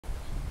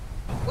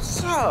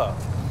What's up?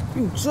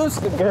 You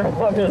just the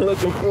girl I've been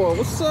looking for.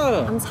 What's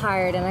up? I'm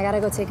tired and I gotta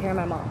go take care of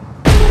my mom.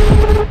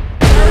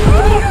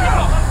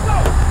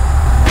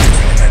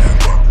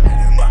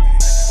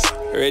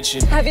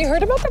 Richie. Have you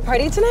heard about the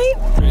party tonight?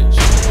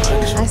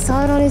 I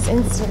saw it on his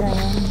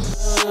Instagram.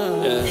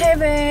 Hey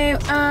babe,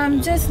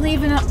 just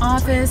leaving the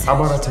office. How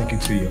about I take you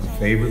to your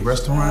favorite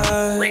restaurant?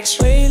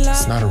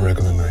 It's not a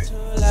regular night.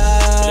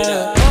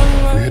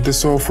 We hit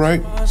this off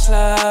right,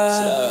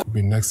 we'll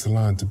be next in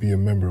line to be a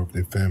member of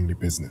their family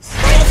business.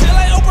 I feel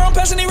like Oprah, I'm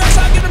passing these racks,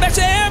 I'll give it back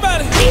to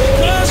everybody.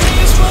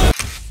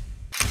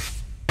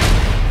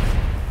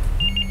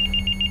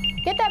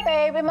 Get that,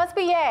 babe. It must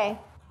be Ye.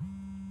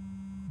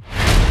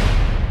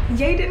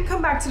 Ye didn't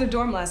come back to the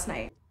dorm last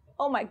night.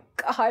 Oh my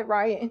God,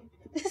 Ryan.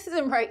 This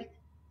isn't right.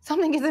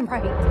 Something isn't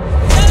right.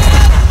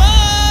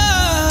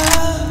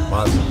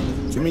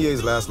 Mazza, give me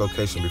Ye's last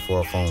location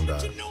before her phone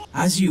died.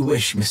 As you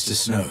wish, Mr.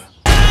 Snow.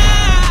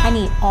 I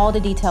need all the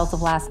details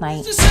of last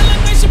night.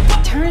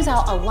 Turns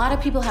out a lot of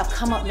people have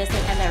come up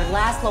missing and their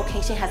last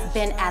location has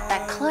been at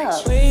that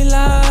club.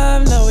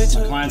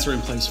 My clients are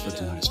in place for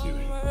tonight's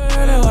viewing.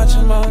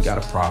 You got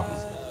a problem.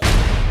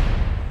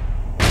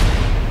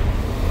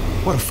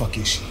 What the fuck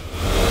is she?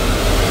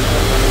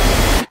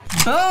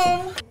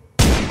 Boom!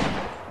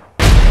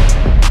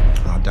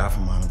 I'll die for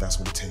mine if that's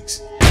what it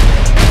takes.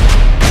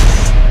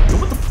 Yo,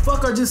 what the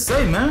fuck I just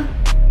say, man?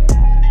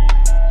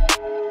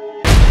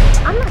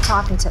 I'm not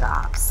talking to the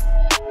ops.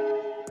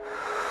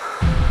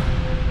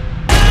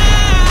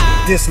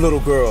 This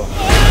little girl.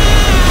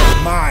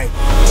 My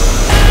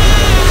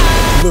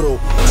little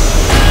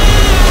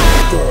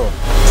girl.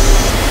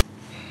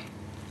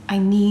 I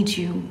need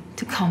you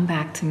to come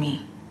back to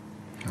me.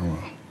 I will.